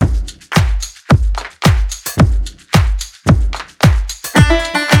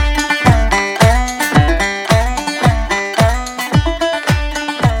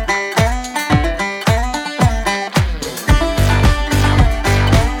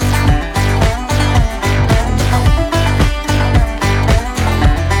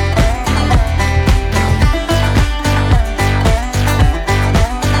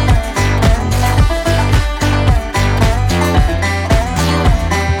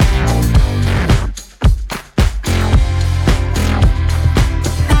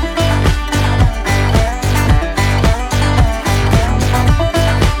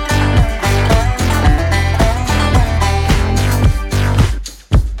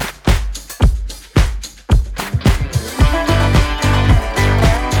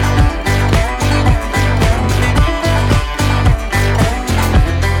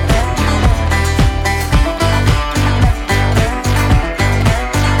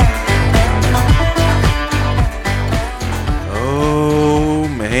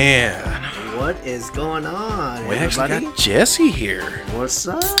actually got Jesse here. What's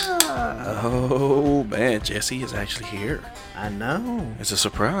up? Oh man, Jesse is actually here. I know. It's a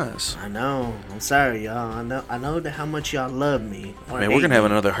surprise. I know. I'm sorry, y'all. I know how much y'all love me. Man, we're gonna have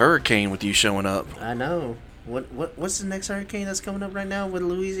another hurricane with you showing up. I know. What's the next hurricane that's coming up right now with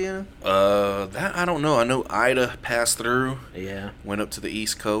Louisiana? That I don't know. I know Ida passed through. Yeah. Went up to the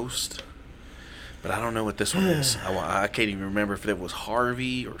East Coast. But I don't know what this one is. I can't even remember if it was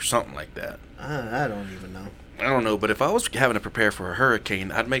Harvey or something like that. I don't even know. I don't know, but if I was having to prepare for a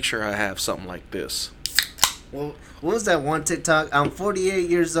hurricane, I'd make sure I have something like this. Well, what was that one TikTok? I'm 48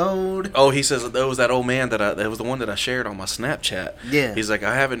 years old. Oh, he says that was that old man that was the one that I shared on my Snapchat. Yeah. He's like,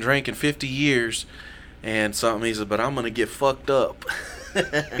 I haven't drank in 50 years and something. He said, but I'm going to get fucked up.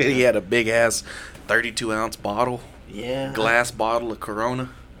 He had a big ass 32-ounce bottle. Yeah. Glass bottle of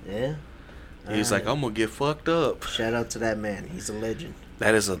Corona. Yeah. He's like, I'm going to get fucked up. Shout out to that man. He's a legend.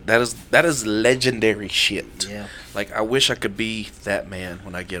 That is legendary shit. Yeah. Like, I wish I could be that man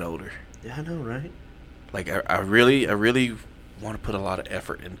when I get older. Yeah, I know, right? Like, I really want to put a lot of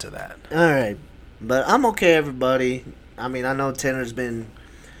effort into that. All right. But I'm okay, everybody. I mean, I know Tanner's been...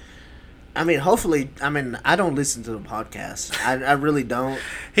 hopefully... I don't listen to the podcast. I really don't.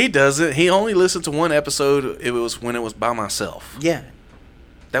 He doesn't. He only listened to one episode. It was when it was by myself. Yeah.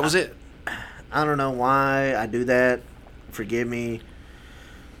 That was it. I don't know why I do that. Forgive me.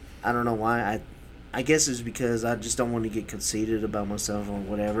 I don't know why. I guess it's because I just don't want to get conceited about myself or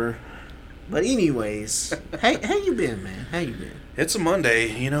whatever. But anyways, hey, how you been, man? How you been? It's a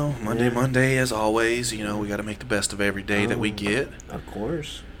Monday, Monday as always. We got to make the best of every day that we get. Of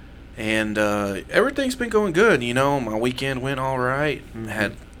course. And everything's been going good. My weekend went all right. Mm-hmm.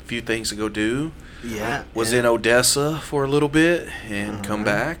 Had a few things to go do. Yeah. Was in Odessa for a little bit and come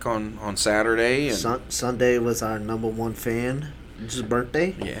back on Saturday. And Sunday was our number one fan. His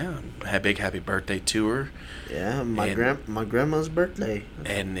birthday. Yeah. Had big happy birthday to her. Yeah, my grandma's birthday.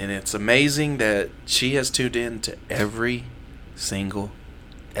 And it's amazing that she has tuned in to every single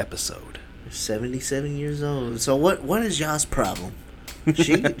episode. 77 years old. So what is y'all's problem?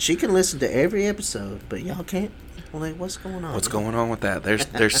 She can listen to every episode, but y'all can't. Well, like, what's going on? What's going on with that? There's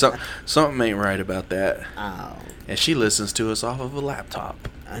something ain't right about that. Oh. And she listens to us off of a laptop.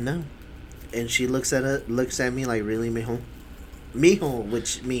 I know. And she looks at me like, really, mijo? Mijo,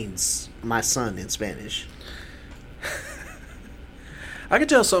 which means my son in Spanish. I can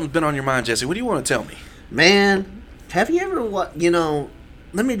tell something's been on your mind, Jesse. What do you want to tell me? Man, have you ever let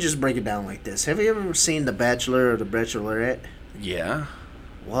me just break it down like this. Have you ever seen The Bachelor or The Bachelorette? Yeah.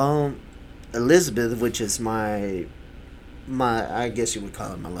 Well, Elizabeth, which is my I guess you would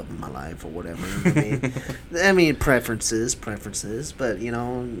call it my love of my life or whatever. I mean preferences, but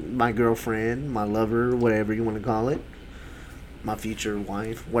my girlfriend, my lover, whatever you want to call it, my future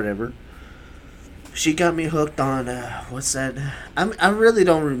wife, whatever. She got me hooked on what's that? I really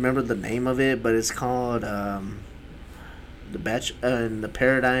don't remember the name of it, but it's called the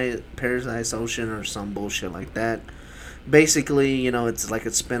Paradise Ocean or some bullshit like that. Basically, it's like a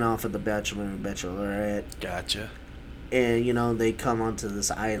spinoff of The Bachelor and Bachelorette. Gotcha. And, they come onto this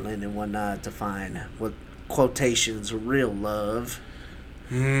island and whatnot to find, what quotations, real love.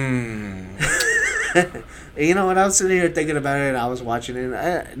 Hmm. When I was sitting here thinking about it, I was watching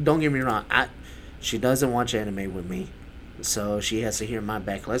it. Don't get me wrong. She doesn't watch anime with me. So she has to hear my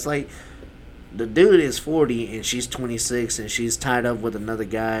backlash. Like, the dude is 40 and she's 26 and she's tied up with another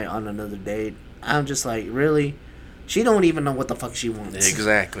guy on another date. I'm just like, really? She don't even know what the fuck she wants.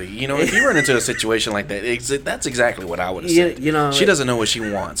 Exactly. If you run into a situation like that, that's exactly what I would have said. She doesn't know what she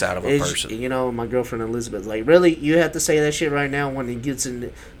wants out of a person. My girlfriend Elizabeth, like, really? You have to say that shit right now when it gets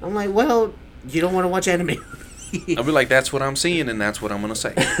in... I'm like, well, you don't want to watch anime. I'll be like, that's what I'm seeing, and that's what I'm going to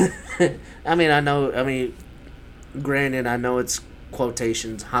say. Granted, I know it's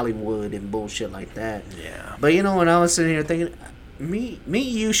quotations, Hollywood and bullshit like that. Yeah. But when I was sitting here thinking... Me and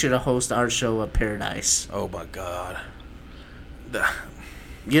you should have hosted our show at Paradise. Oh my God. I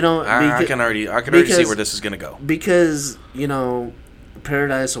can already see where this is gonna go. Because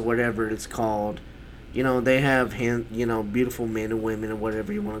Paradise or whatever it's called, they have beautiful men and women or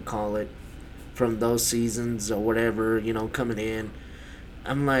whatever you want to call it, from those seasons or whatever coming in.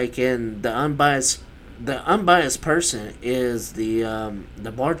 I'm like, and the unbiased person is the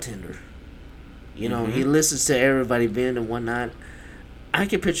bartender. He listens to everybody vent and whatnot. I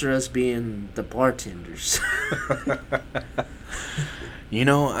can picture us being the bartenders. I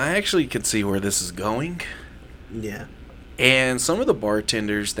actually can see where this is going. Yeah. And some of the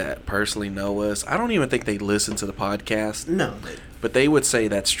bartenders that personally know us, I don't even think they listen to the podcast. No. But they would say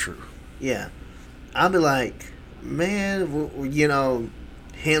that's true. Yeah. I'll be like, man,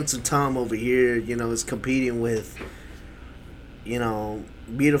 handsome Tom over here, is competing with,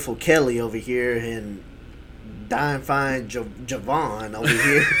 beautiful Kelly over here, and dying fine Javon over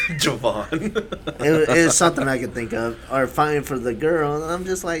here. Javon. It's something I can think of. Or fighting for the girl. And I'm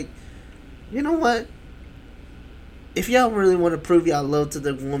just like, you know what? If y'all really want to prove y'all love to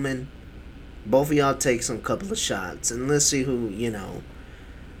the woman, both of y'all take some couple of shots, and let's see who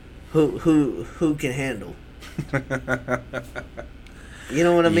who can handle. You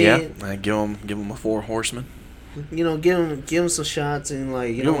know what I mean? Yeah, I give them a 4 horsemen. Give them some shots, and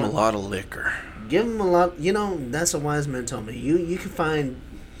give them a lot of liquor. Give them a lot. That's a wise man told me. You can find.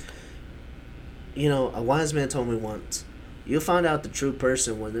 A wise man told me once. You'll find out the true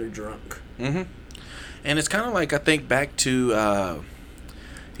person when they're drunk. Mm-hmm. And it's kind of like, I think back to,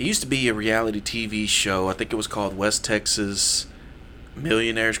 it used to be a reality TV show. I think it was called West Texas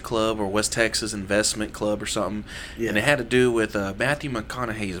Millionaires Club or West Texas Investment Club or something. Yeah. And it had to do with Matthew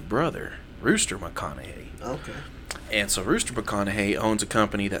McConaughey's brother, Rooster McConaughey. Okay. And so Rooster McConaughey owns a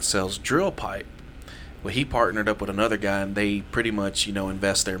company that sells drill pipe. Well, he partnered up with another guy, and they pretty much,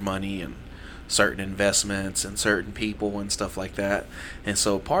 invest their money in certain investments and certain people and stuff like that. And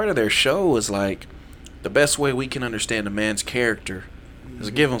so part of their show was like, the best way we can understand a man's character is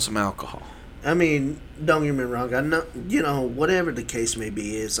to give him some alcohol. I mean, don't get me wrong. I know, whatever the case may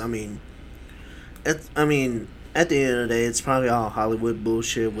be, at the end of the day, it's probably all Hollywood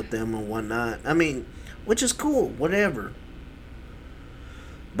bullshit with them and whatnot. Which is cool, whatever.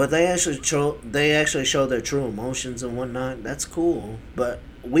 But they actually show their true emotions and whatnot. That's cool. But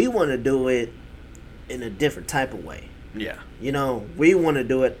we want to do it in a different type of way. Yeah. We want to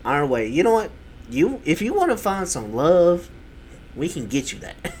do it our way. You know what? If you want to find some love, we can get you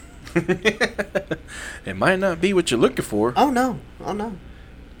that. It might not be what you're looking for. Oh no.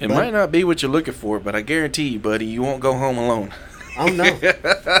 It might not be what you're looking for, but I guarantee you, buddy, you won't go home alone. Oh no.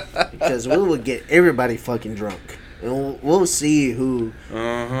 Because we will get everybody fucking drunk. And we'll see who.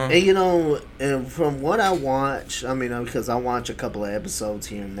 Uh-huh. And and from what I watch, because I watch a couple of episodes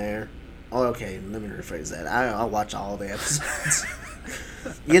here and there. Oh, okay, let me rephrase that. I watch all the episodes.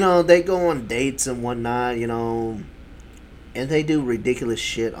 They go on dates and whatnot, and they do ridiculous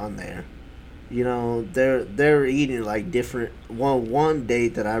shit on there. They're eating like different. One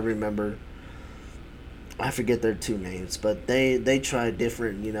date that I remember, I forget their 2 names, but they try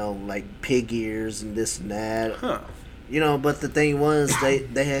different, like pig ears and this and that. Huh. But the thing was,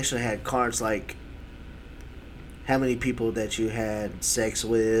 they actually had cards like how many people that you had sex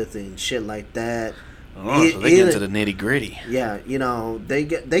with and shit like that. Oh, so they get into the nitty gritty. Yeah, they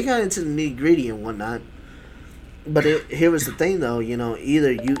got into the nitty gritty and whatnot. But here was the thing, though.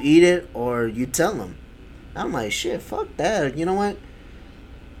 Either you eat it or you tell them. I'm like, shit, fuck that. You know what?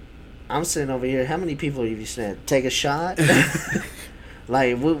 I'm sitting over here. How many people have you said? Take a shot?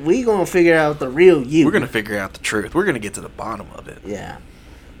 Like, we gonna figure out the real you. We're gonna figure out the truth. We're gonna get to the bottom of it. Yeah.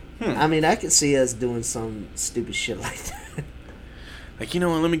 I could see us doing some stupid shit like that. Like,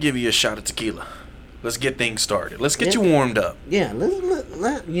 what? Let me give you a shot of tequila. Let's get things started. Let's get you warmed up. Yeah,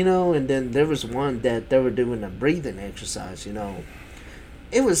 let and then there was one that they were doing a breathing exercise,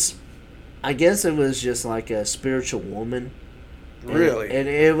 It was, I guess it was just like a spiritual woman. Really? And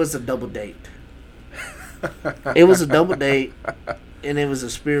it was a double date. It was a double date, and it was a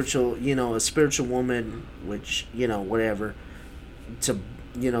spiritual woman, which, whatever, to,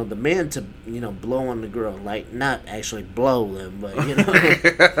 the man to, blow on the girl, like, not actually blow them, but,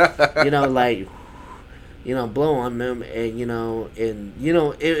 like, blow on them, and,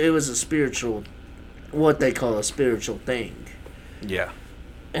 it was a spiritual, what they call a spiritual thing. Yeah.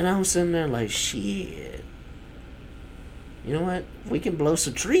 And I was sitting there like, shit. You know what? We can blow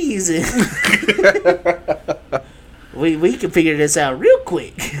some trees and we can figure this out real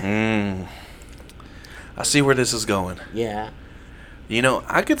quick. I see where this is going. Yeah.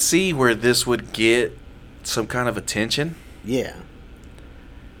 I could see where this would get some kind of attention. Yeah.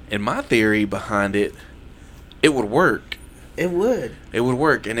 And my theory behind it would work. It would. It would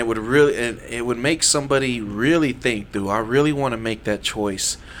work, and it would make somebody really think, do I really want to make that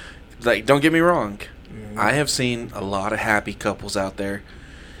choice? Like, don't get me wrong. Mm-hmm. I have seen a lot of happy couples out there,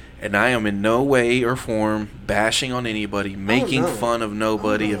 and I am in no way or form bashing on anybody, making fun of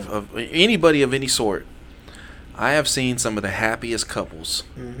nobody, of anybody of any sort. I have seen some of the happiest couples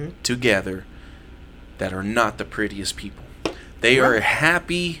together that are not the prettiest people. They are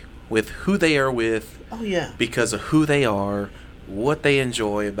happy with who they are with. Oh, yeah. Because of who they are, what they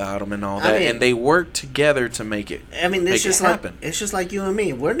enjoy about them, and all that, and they work together to make it. It's just happen. It's just like you and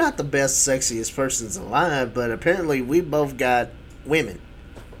me. We're not the best, sexiest persons alive, but apparently we both got women.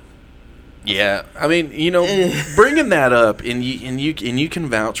 Yeah, I mean, bringing that up, and you can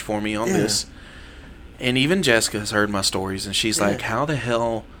vouch for me on this. And even Jessica has heard my stories, and she's like, "How the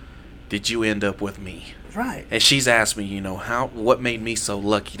hell did you end up with me?" Right. And she's asked me, what made me so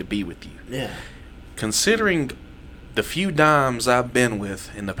lucky to be with you? Yeah. Considering the few dimes I've been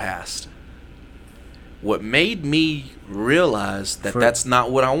with in the past, what made me realize that that's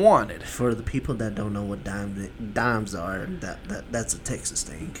not what I wanted. For the people that don't know what dimes are, that's a Texas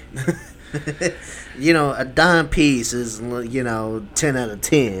thing. A dime piece is 10 out of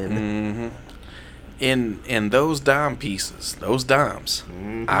 10. Mm-hmm. In those dime pieces, those dimes,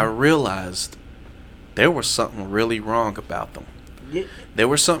 I realized there was something really wrong about them. Yeah. There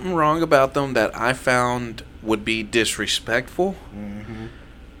was something wrong about them that I found would be disrespectful. Mm-hmm.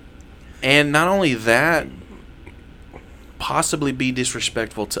 And not only that, possibly be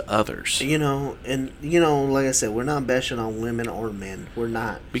disrespectful to others. Like I said, we're not bashing on women or men. We're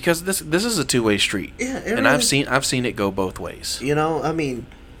not. Because this is a two-way street. Yeah, and really, I've seen it go both ways. In a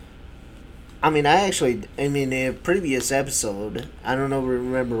previous episode, I don't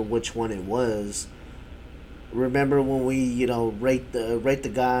remember which one it was. Remember when we, rate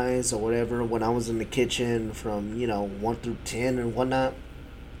the guys or whatever when I was in the kitchen from, 1 through 10 and whatnot?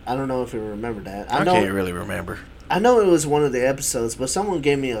 I don't know if you remember that. I can't really remember. I know it was one of the episodes, but someone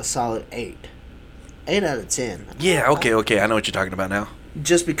gave me a solid 8. 8 out of 10. Yeah, okay. I know what you're talking about now.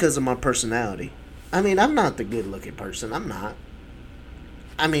 Just because of my personality. I'm not the good-looking person. I'm not.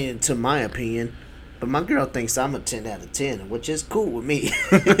 To my opinion. But my girl thinks I'm a 10 out of 10, which is cool with me.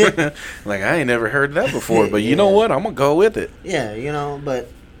 Like, I ain't never heard that before, but you know what? I'm going to go with it. Yeah, but...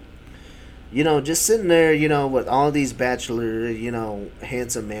 just sitting there, with all these bachelor,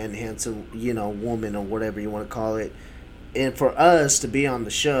 handsome man, handsome, woman, or whatever you want to call it. And for us to be on the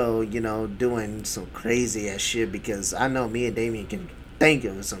show, doing some crazy ass shit, because I know me and Damien can think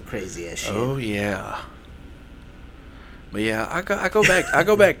of some crazy ass shit. Oh, yeah. But yeah, I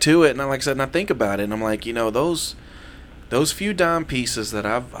go back to it, and like I said, and I think about it, and I'm like, those few dime pieces that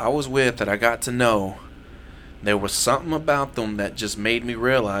I was with, that I got to know, there was something about them that just made me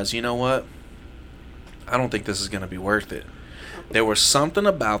realize, you know what? I don't think this is going to be worth it. There was something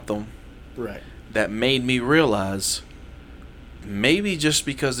about them that made me realize maybe just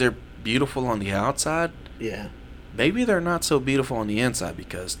because they're beautiful on the outside, maybe they're not so beautiful on the inside,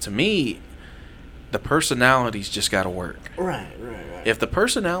 because to me, the personalities just got to work. Right. If the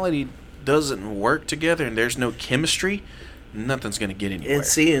personality doesn't work together and there's no chemistry, nothing's going to get anywhere. And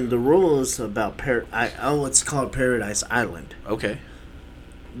seeing the rules about it's called Paradise Island. Okay.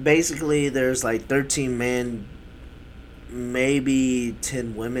 Basically, there's like 13 men, maybe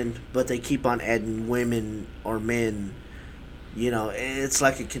 10 women, but they keep on adding women or men. It's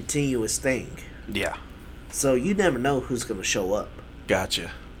like a continuous thing. Yeah. So you never know who's going to show up.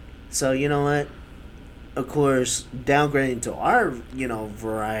 Gotcha. So you know what? Of course, downgrading to our,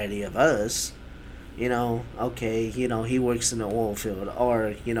 variety of us, okay, he works in the oil field,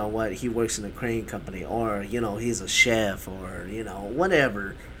 or, he works in a crane company, or, he's a chef, or,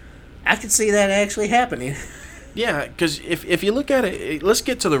 whatever. I could see that actually happening. Yeah, because if you look at it, let's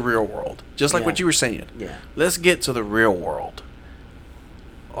get to the real world, just like what you were saying. Yeah. Let's get to the real world.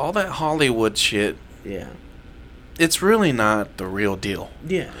 All that Hollywood shit. Yeah. It's really not the real deal.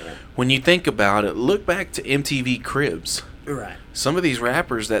 Yeah. When you think about it, look back to MTV Cribs. Right. Some of these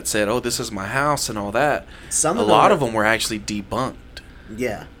rappers that said, "Oh, this is my house" and all that. A lot lot of them were actually debunked.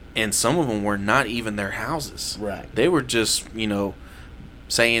 Yeah. And some of them were not even their houses. Right. They were just,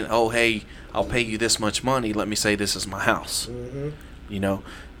 saying, "Oh, hey, I'll pay you this much money. Let me say this is my house." Mm-hmm.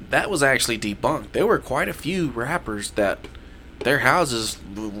 That was actually debunked. There were quite a few rappers that their houses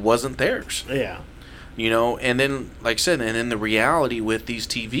wasn't theirs. Yeah. And then, like I said, and in the reality with these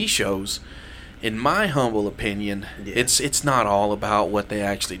TV shows, in my humble opinion, it's not all about what they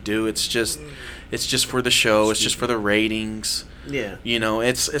actually do. It's just for the show. It's just for the ratings. Yeah.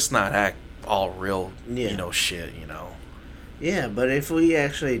 It's not all real. Shit. Yeah, but if we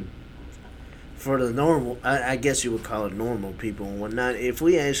actually, for the normal, I guess you would call it normal people and whatnot, if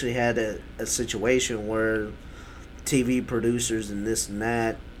we actually had a situation where TV producers and this and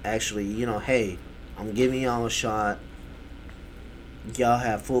that actually, hey, I'm giving y'all a shot. Y'all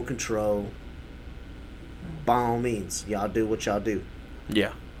have full control. By all means, y'all do what y'all do.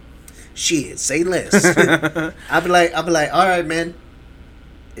 Yeah. Shit, say less. I'll be like, all right, man.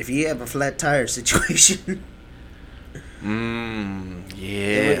 If you have a flat tire situation,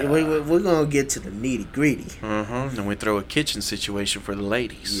 yeah, we're gonna get to the nitty gritty. And we throw a kitchen situation for the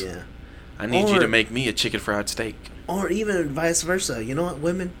ladies. Yeah. I need you to make me a chicken fried steak. Or even vice versa. You know what,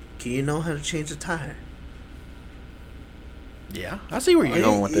 women? Can you know how to change a tire? Yeah, I see where you're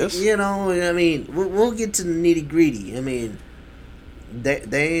going with this. You know, I mean, we'll get to the nitty gritty. I mean,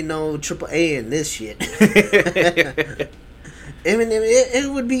 they ain't no AAA in this shit. I mean,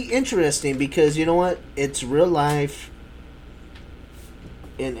 it would be interesting because you know what? It's real life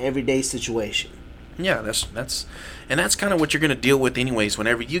in everyday situation. Yeah, that's kind of what you're going to deal with anyways.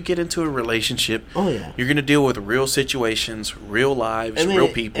 Whenever you get into a relationship, Oh yeah, you're going to deal with real situations, real lives, real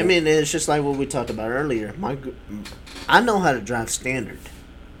people. I mean, it's just like what we talked about earlier. I know how to drive standard.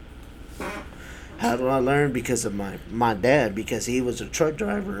 How do I learn? Because of my dad, because he was a truck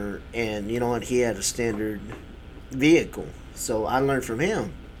driver, and you know what, he had a standard vehicle. So I learned from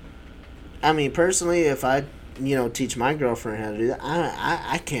him. I mean, personally, if I, teach my girlfriend how to do that,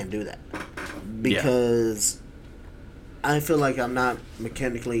 I can't do that. Because I feel like I'm not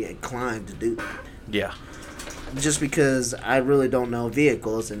mechanically inclined to do that. Yeah. Just because I really don't know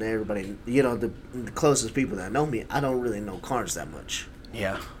vehicles, and everybody, the closest people that know me, I don't really know cars that much.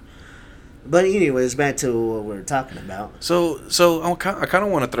 Yeah. But anyways, back to what we were talking about. So I kind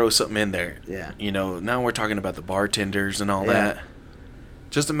of want to throw something in there. Yeah. Now we're talking about the bartenders and all that.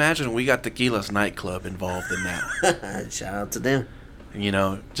 Just imagine we got Tequila's nightclub involved in that. Shout out to them.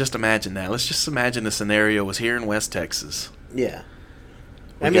 Just imagine that. Let's just imagine the scenario was here in West Texas. Yeah.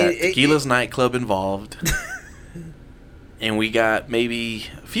 We got Tequila's nightclub involved. And we got maybe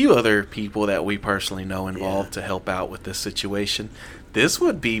a few other people that we personally know involved to help out with this situation. This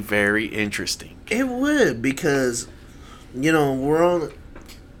would be very interesting. It would, because we're on the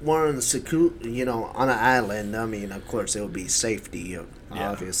on an island. I mean, of course, it would be safety,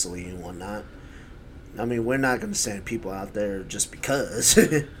 obviously, and whatnot. I mean, we're not going to send people out there just because.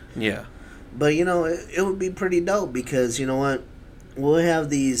 Yeah. But it would be pretty dope, because you know what, we'll have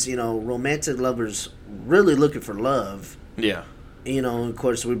these romantic lovers really looking for love. Yeah. Of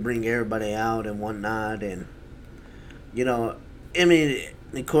course, we bring everybody out and whatnot, and I mean,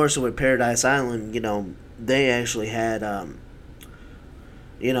 of course, with Paradise Island, they actually had, of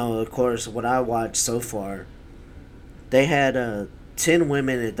course, what I watched so far, they had 10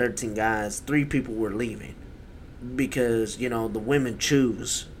 women and 13 guys. 3 people were leaving because, the women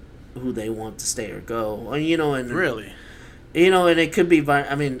choose who they want to stay or go. And Really? And it could be,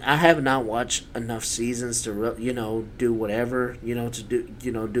 I mean, I have not watched enough seasons to, do whatever, to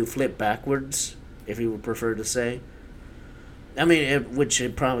do flip backwards, if you would prefer to say. I mean, which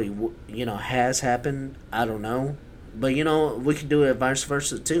it probably, has happened. I don't know. But, we could do it vice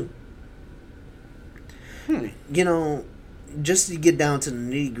versa, too. Just to get down to the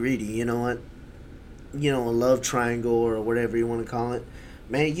nitty-gritty, you know what? A love triangle or whatever you want to call it.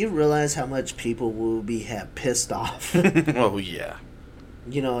 Man, you realize how much people will have pissed off. Oh, yeah.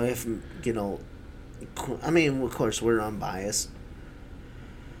 If, I mean, of course, we're unbiased.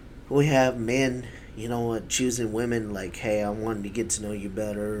 We have men, choosing women like, hey, I wanted to get to know you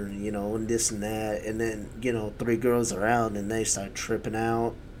better, and this and that. And then, 3 girls are out and they start tripping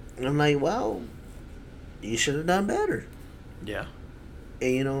out. And I'm like, well, you should have done better. Yeah.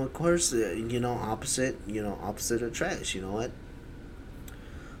 And, of course, opposite attracts, you know what?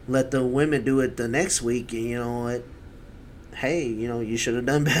 Let the women do it the next week, and you know what? Hey, you should have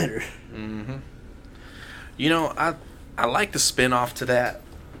done better. Mm-hmm. I like the spin-off to that.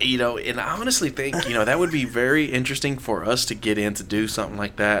 And I honestly think, that would be very interesting for us to get in to do something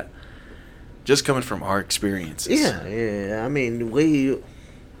like that, just coming from our experiences. Yeah. I mean,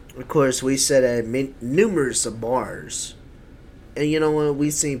 of course, we sat at numerous bars. And you know what?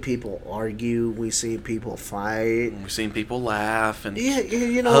 We've seen people argue. We've seen people fight. We've seen people laugh and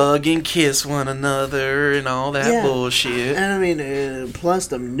hug and kiss one another and all that bullshit. And I mean, plus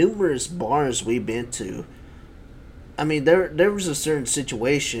the numerous bars we've been to. I mean, there was a certain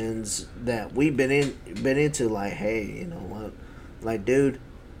situations that we've been into, like, hey, you know what, like, dude,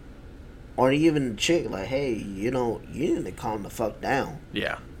 or even chick, like, hey, you need to calm the fuck down.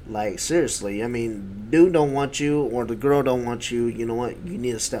 Yeah. Like, seriously, I mean, dude don't want you, or the girl don't want you, you know what, you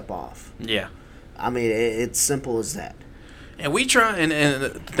need to step off. Yeah. I mean, it's simple as that. And we try, and the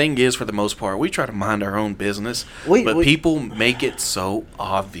thing is, for the most part, we try to mind our own business, but people make it so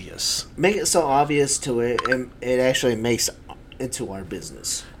obvious. Make it so obvious to it, and it actually makes into our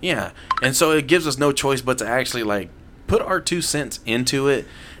business. Yeah, and so it gives us no choice but to actually, like, put our 2 cents into it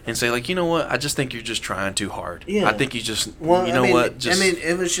and say, like, you know what, I just think you're just trying too hard. Yeah. I think you just, I mean,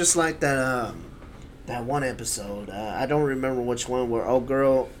 it was just like that one episode, I don't remember which one, where old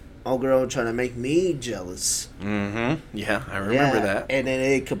girl trying to make me jealous. Mm-hmm. Yeah, I remember that. And then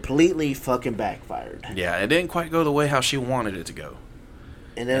it completely fucking backfired. Yeah, it didn't quite go the way how she wanted it to go.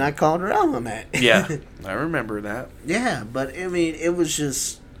 And then I called her out on that. Yeah, I remember that. Yeah, but I mean, it was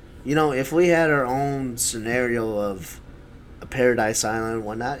just, if we had our own scenario of, a Paradise Island and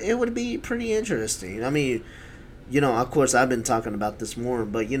whatnot, it would be pretty interesting. I mean, of course, I've been talking about this more,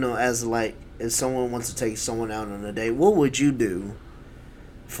 but as like if someone wants to take someone out on a date, what would you do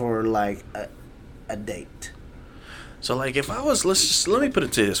for like a date? So like if I was, let me put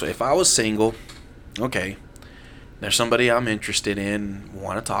it to you this way: if I was single, okay, there's somebody I'm interested in,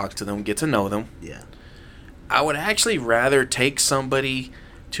 want to talk to them, get to know them. Yeah. I would actually rather take somebody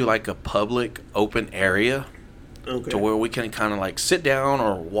to like a public open area, Okay. to where we can kind of like sit down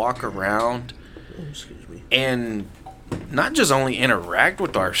or walk around, Oh, excuse me. and not just only interact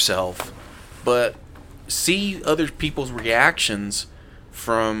with ourselves, but see other people's reactions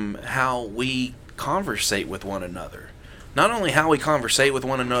from how we conversate with one another. Not only how we conversate with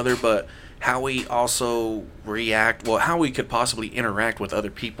one another, but how we also react, well, how we could possibly interact with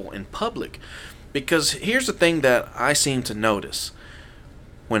other people in public. Because here's the thing that I seem to notice.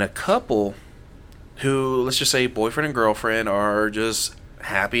 When a couple who, let's just say boyfriend and girlfriend, are just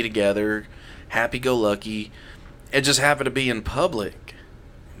happy together, happy-go-lucky, and just happen to be in public,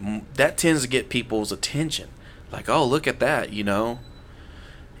 that tends to get people's attention. Like, oh, look at that,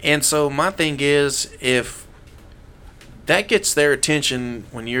 And so my thing is, if that gets their attention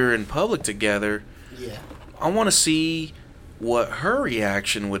when you're in public together, Yeah. I want to see what her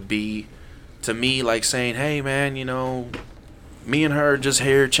reaction would be to me, like saying, hey, man, me and her just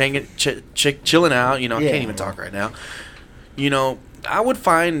here chilling out. I can't even talk right now. I would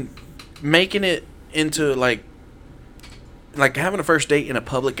find making it into like having a first date in a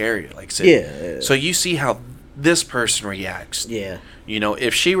public area, like say. Yeah. So you see how this person reacts. Yeah.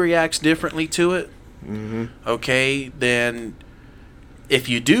 If she reacts differently to it, okay, then if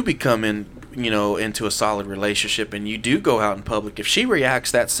you do become into a solid relationship and you do go out in public, if she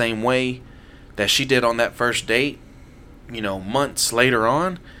reacts that same way that she did on that first date, months later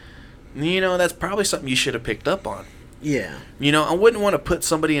on, that's probably something you should have picked up on. Yeah. I wouldn't want to put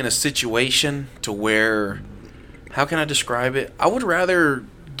somebody in a situation to where, how can I describe it? I would rather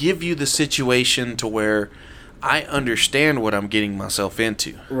give you the situation to where I understand what I'm getting myself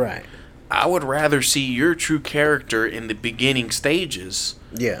into. Right. I would rather see your true character in the beginning stages.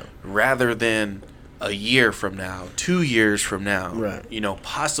 Yeah. Rather than a year from now, 2 years from now. Right.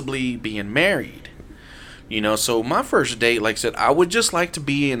 Possibly being married. So my first date, like I said, I would just like to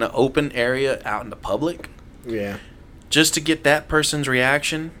be in an open area out in the public. Yeah. Just to get that person's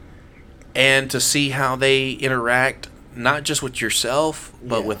reaction and to see how they interact, not just with yourself,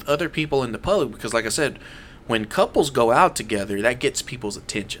 but with other people in the public. Because like I said, when couples go out together, that gets people's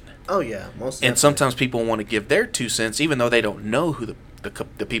attention. Oh, yeah. Most definitely. And sometimes people want to give their 2 cents, even though they don't know who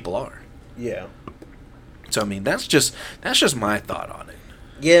the people are. Yeah. So, I mean, that's just my thought on it.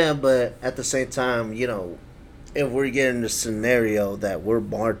 Yeah, but at the same time, if we're getting the scenario that we're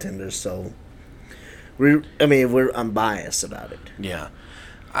bartenders, so I'm biased about it. Yeah,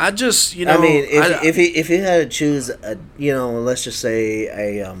 I just if you had to choose let's just say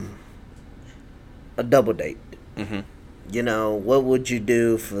a double date, what would you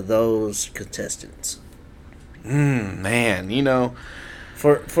do for those contestants? Man,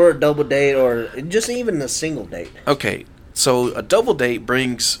 for a double date or just even a single date. Okay, so a double date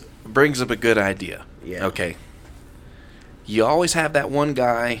brings up a good idea. Yeah. Okay. You always have that one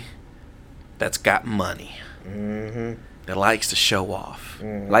guy that's got money. That likes to show off.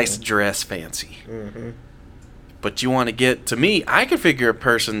 Likes to dress fancy. But you want to get, to me, I can figure a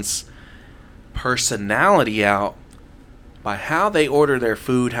person's personality out by how they order their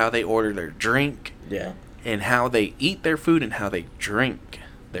food, how they order their drink. Yeah. And how they eat their food and how they drink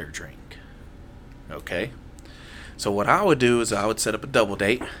their drink. Okay? So what I would do is I would set up a double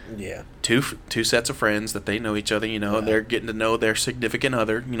date. Yeah. Two sets of friends that they know each other, Right. They're getting to know their significant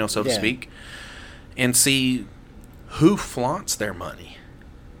other, so to speak. And see who flaunts their money.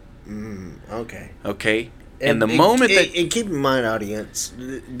 Okay. Okay? And the moment that... And keep in mind, audience,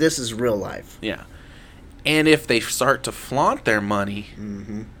 this is real life. Yeah. And if they start to flaunt their money...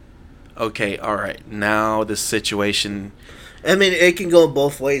 Okay, all right. Now the situation... I mean, it can go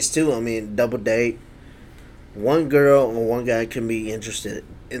both ways, too. I mean, double date. One girl or one guy can be interested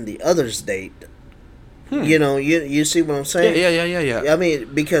in the other's date. You see what I'm saying? Yeah. I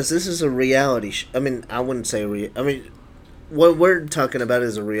mean, because this is a reality I mean, I wouldn't say what we're talking about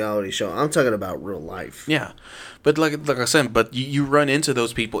is a reality show. I'm talking about real life. Yeah. But like I said, but you run into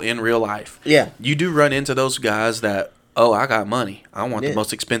those people in real life. Yeah. You do run into those guys that... Oh, I got money. I want the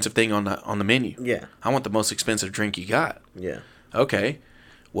most expensive thing on the menu. Yeah. I want the most expensive drink you got. Yeah. Okay.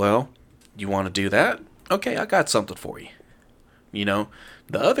 Well, you want to do that? Okay, I got something for you. The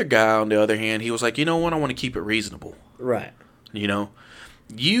other guy, on the other hand, he was like, you know what? I want to keep it reasonable. Right.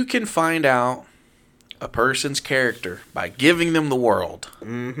 You can find out a person's character by giving them the world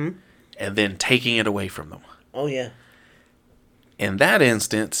Mm-hmm. and then taking it away from them. Oh, yeah. In that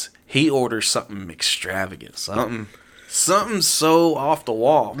instance, he orders something extravagant, something so off the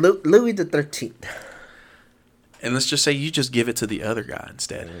wall. Louis the 13th. And let's just say you just give it to the other guy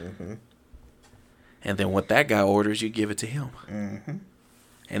instead. Mm-hmm. And then what that guy orders, you give it to him. Mm-hmm.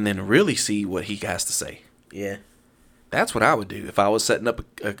 And then really see what he has to say. Yeah. That's what I would do if I was setting up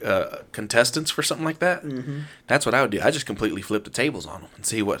contestants for something like that. Mm-hmm. That's what I would do. I just completely flip the tables on them and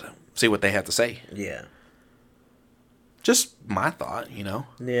see what they have to say. Yeah. Just my thought, you know.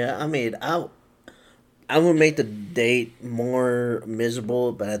 Yeah, I mean, I would make the date more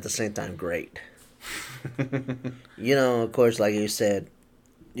miserable, but at the same time, great. You know, of course, like you said,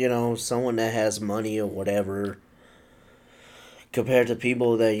 you know, someone that has money or whatever, compared to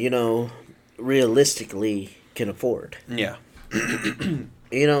people that, you know, realistically can afford. Yeah.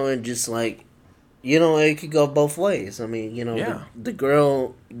 You know, and just like, you know, it could go both ways. I mean, you know, Yeah. the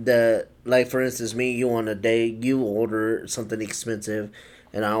girl that, like, for instance, me, you on a date, you order something expensive,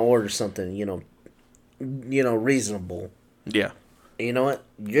 and I order something, you know, reasonable. Yeah. You know what?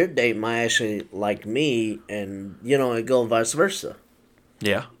 Your date might actually like me, and, you know, it go vice versa.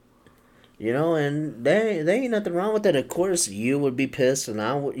 Yeah. You know, and there ain't nothing wrong with that. Of course, you would be pissed, and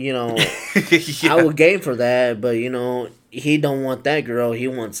I would, you know, Yeah. I would game for that. But, you know, he don't want that girl. He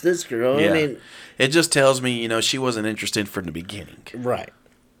wants this girl. Yeah. I mean, It just tells me, you know, she wasn't interested from the beginning. right.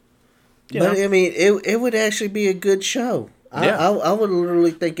 You But, know? I mean, it would actually be a good show. Yeah. I would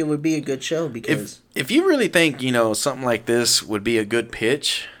literally think it would be a good show because... If you really think, you know, something like this would be a good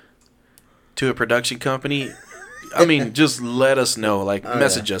pitch to a production company, I mean, just let us know. Like,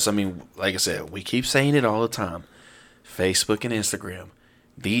 message us. I mean, like I said, we keep saying it all the time. Facebook and Instagram.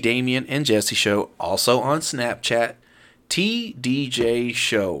 The Damien and Jesse Show. Also on Snapchat. TDJ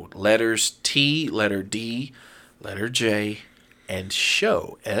Show. Letters T, letter D, letter J, and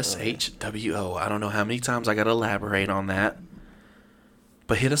Show. SHWO. I don't know how many times I got to elaborate on that.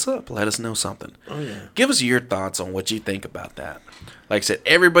 But hit us up. Let us know something. Oh, yeah. Give us your thoughts on what you think about that. Like I said,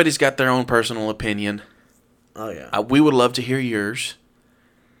 everybody's got their own personal opinion. Oh, yeah. We would love to hear yours.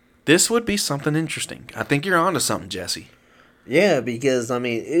 This would be something interesting. I think you're onto something, Jesse. Yeah, because, I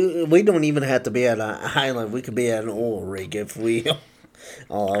mean, we don't even have to be at an island. We could be at an oil rig if we...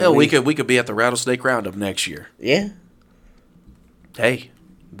 Hell, we could be at the Rattlesnake Roundup next year. Yeah. Hey,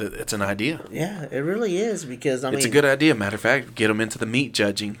 it's an idea. Yeah, it really is because, I mean... It's a good idea. Matter of fact, get them into the meat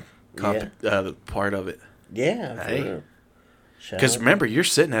judging part of it. Yeah. Hey. Because remember, you're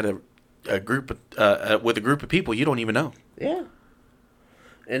sitting at a group with a group of people you don't even know. Yeah.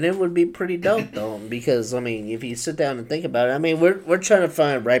 And it would be pretty dope, though, because, I mean, if you sit down and think about it, I mean, we're trying to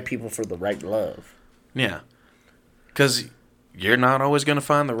find right people for the right love. Yeah. Because you're not always going to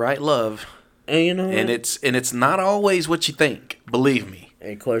find the right love. And you know And it's not always what you think. Believe me.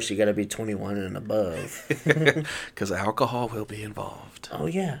 And of course, you got to be 21 and above. Because alcohol will be involved. Oh,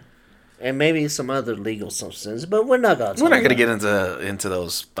 yeah. And maybe some other legal substance, but we're not going to. We're not going to get into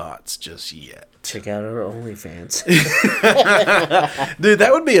those thoughts just yet. Check out our OnlyFans. Dude,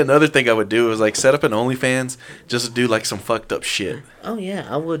 that would be another thing I would do is like set up an OnlyFans just to do like some fucked up shit. Oh, yeah,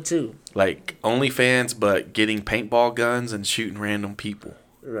 I would too. Like OnlyFans, but getting paintball guns and shooting random people.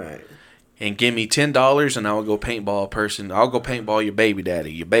 Right. And give me $10 and I'll go paintball a person. I'll go paintball your baby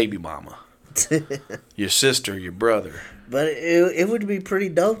daddy, your baby mama, your sister, your brother. But it would be pretty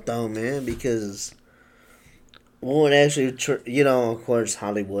dope, though, man, because we would actually, you know, of course,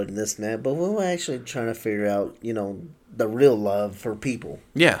 Hollywood and this and that, but we were actually trying to figure out, you know, the real love for people.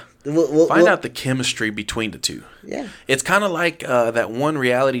 Yeah. Find out the chemistry between the two. Yeah. It's kind of like that one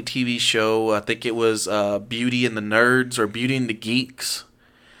reality TV show. I think it was Beauty and the Nerds or Beauty and the Geeks.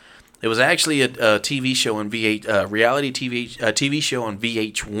 It was actually a TV show on reality TV show on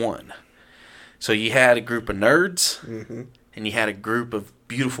VH1. So you had a group of nerds, and you had a group of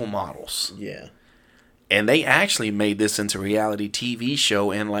beautiful models. Yeah. And they actually made this into a reality TV show,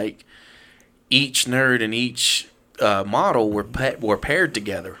 and like each nerd and each model were paired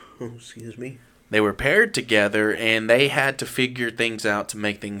together. Oh, excuse me. They were paired together, and they had to figure things out to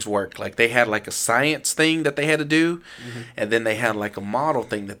make things work. Like they had like a science thing that they had to do, and then they had like a model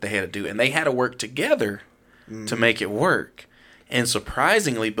thing that they had to do, and they had to work together to make it work. And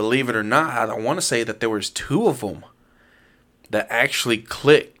surprisingly, believe it or not, I want to say that there was 2 of them that actually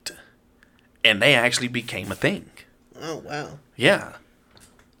clicked, and they actually became a thing. Oh, wow. Yeah.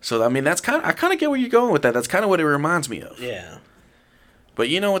 So I mean, I kind of get where you're going with that. That's kind of what it reminds me of. Yeah. But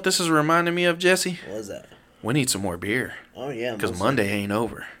you know what this is reminding me of, Jesse? What was that? We need some more beer. Oh, yeah. Because Monday ain't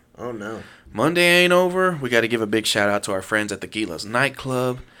over. Oh, no. Monday ain't over. We got to give a big shout out to our friends at Tequila's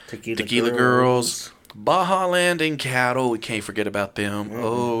Nightclub, Tequila Girls, Baja Land and Cattle, we can't forget about them.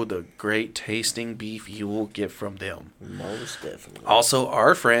 Oh, the great tasting beef you will get from them. Most definitely. Also,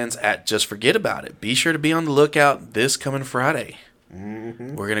 our friends at Just Forget About It. Be sure to be on the lookout this coming Friday.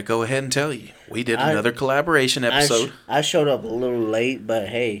 We're going to go ahead and tell you. We did another collaboration episode. I showed up a little late, but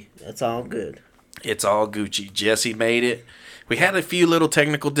hey, that's all good. It's all Gucci. Jesse made it. We had a few little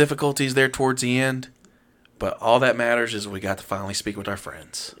technical difficulties there towards the end, but all that matters is we got to finally speak with our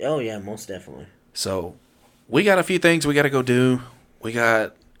friends. Oh, yeah, most definitely. So, we got a few things we got to go do. We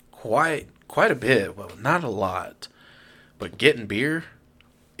got quite a bit, well, not a lot, but getting beer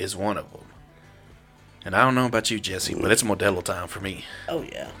is one of them. And I don't know about you, Jesse, but it's Modelo time for me. Oh,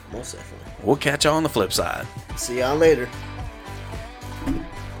 yeah, most definitely. We'll catch y'all on the flip side. See y'all later.